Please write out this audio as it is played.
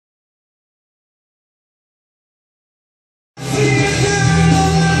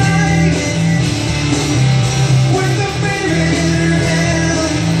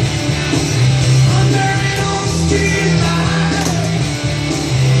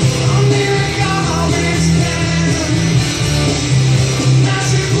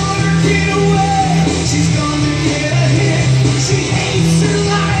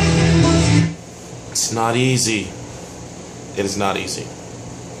not easy. It is not easy.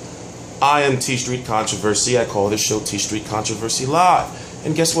 I am T Street Controversy. I call this show T Street Controversy Live.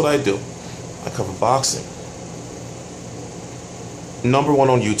 And guess what I do? I cover boxing. #1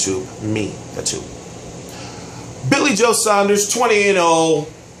 on YouTube. Me. That's who. Billy Joe Saunders, 20-0.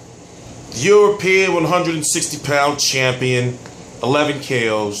 European 160-pound champion. 11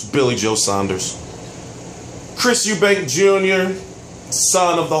 KOs. Billy Joe Saunders. Chris Eubank Jr.,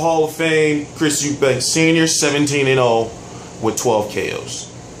 son of the Hall of Fame. Chris Eubank Sr., 17-0 with 12 KOs.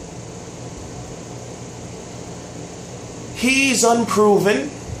 He's unproven.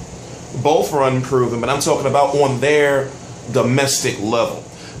 Both are unproven, but I'm talking about on their domestic level.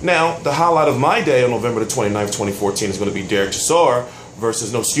 Now, the highlight of my day on November the 29th, 2014 is going to be Dereck Chisora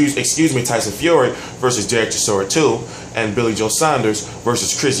versus, excuse me, Tyson Fury versus Dereck Chisora 2, and Billy Joe Saunders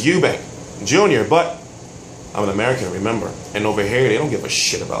versus Chris Eubank Jr. But I'm an American, remember, and over here they don't give a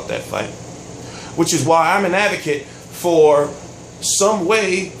shit about that fight. Which is why I'm an advocate for some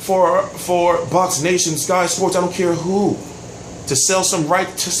way for Boxnation, Sky Sports, I don't care who, to sell some right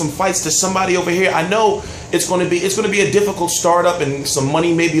to some fights to somebody over here. I know it's going to be a difficult startup and some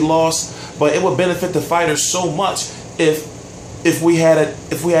money may be lost, but it would benefit the fighters so much if we had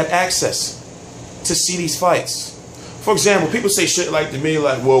access to see these fights. For example, people say shit like to me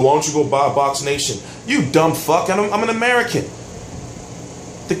like, well, why don't you go buy Boxnation? You dumb fuck, I'm an American.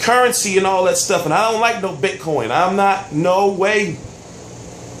 The currency and all that stuff, and I don't like no Bitcoin. I'm not, no way.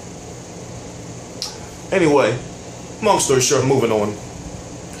 Anyway, long story short, moving on.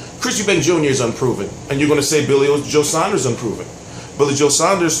 Chris Eubank Jr. is unproven. And you're going to say Billy Joe Saunders is unproven. Billy Joe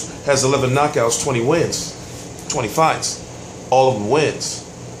Saunders has 11 knockouts, 20 wins, 20 fights. All of them wins.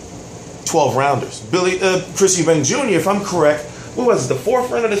 12 rounders. Chris Eubank Jr., if I'm correct, what was it, the 4th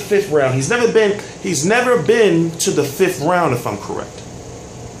round or the 5th round? He's never been to the 5th round, if I'm correct.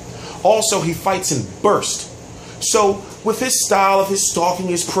 Also, he fights in burst. So, with his style of his stalking,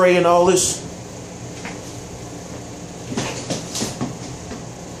 his prey, and all this,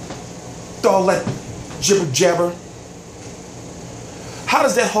 all that jibber jabber, how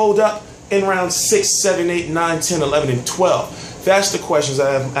does that hold up in rounds 6, 7, 8, 9, 10, 11, and 12? That's the questions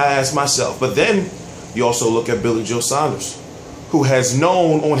I ask myself. But then you also look at Billy Joe Saunders, who has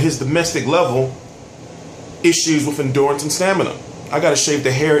known on his domestic level issues with endurance and stamina. I gotta shave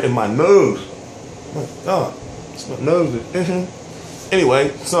the hair in my nose. Oh God, it's my nose. Anyway,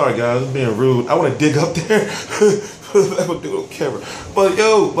 sorry guys, I'm being rude. I want to dig up there. I would do it on camera. But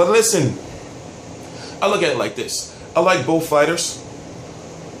listen, I look at it like this. I like both fighters.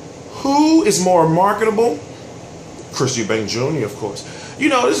 Who is more marketable? Chris Eubank Jr., of course. You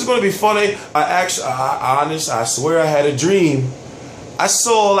know, this is going to be funny. I swear I had a dream. I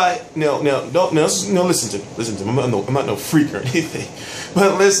saw like, no, listen to me. I'm not no freak or anything.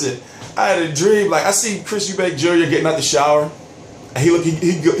 But listen, I had a dream. Like, I see Chris Eubank Jr. getting out the shower. And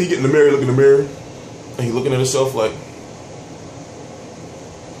he get in the mirror, look in the mirror. And he looking at himself like,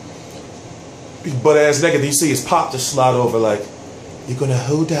 butt ass naked. You see his pop just slide over like, you're going to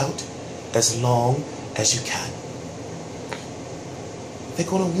hold out as long as you can. They're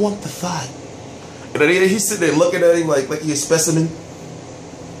going to want the fight. And then he's sitting there looking at him like he's a specimen.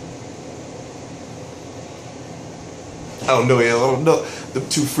 I don't know, yo. I don't know. Them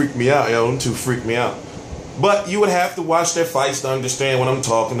two freak me out, yo. Them two freak me out. But you would have to watch their fights to understand what I'm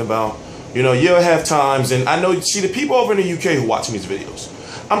talking about. You know, you'll have times, and I know, see, the people over in the UK who watch these videos,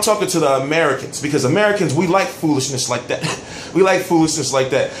 I'm talking to the Americans, because Americans, we like foolishness like that. We like foolishness like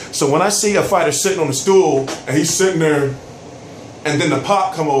that. So when I see a fighter sitting on the stool, and he's sitting there, and then the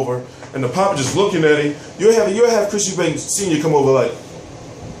pop come over, and the pop just looking at him, you'll have Chris Eubank Sr. come over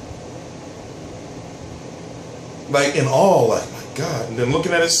like in awe, like, my God, and then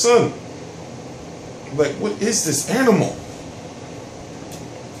looking at his son, like, what is this animal?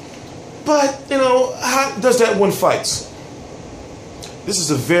 But, you know, how does that win fights? This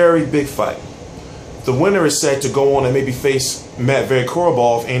is a very big fight. The winner is set to go on and maybe face Matt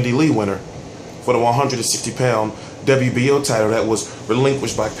Korobov, Andy Lee winner, for the 160-pound WBO title that was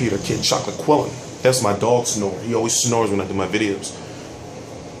relinquished by Peter Kid Chocolate Quillen. That's my dog snore. He always snores when I do my videos.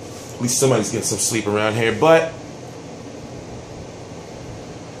 At least somebody's getting some sleep around here. But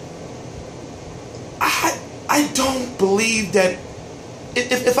I don't believe that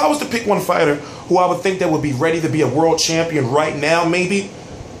if I was to pick one fighter who I would think that would be ready to be a world champion right now, maybe,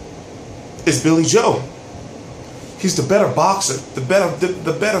 is Billy Joe. He's the better boxer,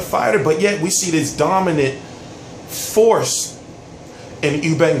 the better fighter, but yet we see this dominant force in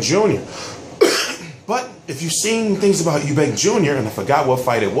Eubank Jr. But if you've seen things about Eubank Jr., and I forgot what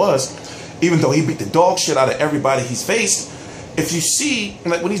fight it was, even though he beat the dog shit out of everybody he's faced, if you see,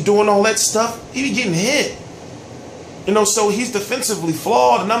 like when he's doing all that stuff, he be getting hit. You know, so he's defensively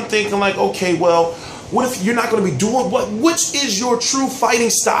flawed, and I'm thinking like, okay, well, what if you're not going to be doing which is your true fighting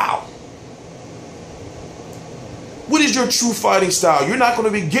style? What is your true fighting style? You're not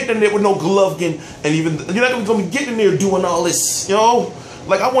going to be getting in there with no Golovkin, and even you're not going to be getting in there doing all this, you know?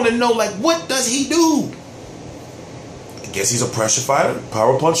 Like, I want to know, like, what does he do? I guess he's a pressure fighter,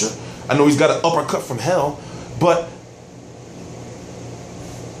 power puncher. I know he's got an uppercut from hell, but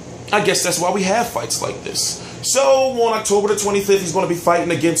I guess that's why we have fights like this. So on October the 25th, he's going to be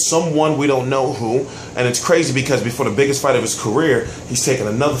fighting against someone we don't know who. And it's crazy because before the biggest fight of his career, he's taking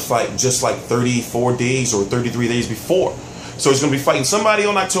another fight just like 34 days or 33 days before. So he's going to be fighting somebody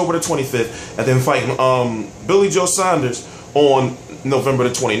on October the 25th and then fighting Billy Joe Saunders on November the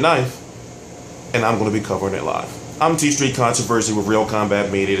 29th. And I'm going to be covering it live. I'm T Street Controversy with Real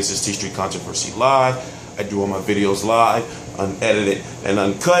Combat Media. This is T Street Controversy Live. I do all my videos live, unedited and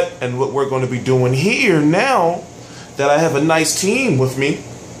uncut. And what we're going to be doing here now that I have a nice team with me,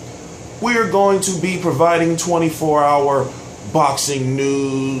 we are going to be providing 24-hour boxing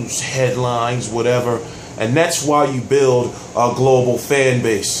news, headlines, whatever. And that's why you build a global fan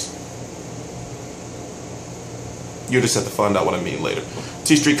base. You'll just have to find out what I mean later.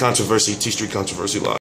 T Street Controversy Live.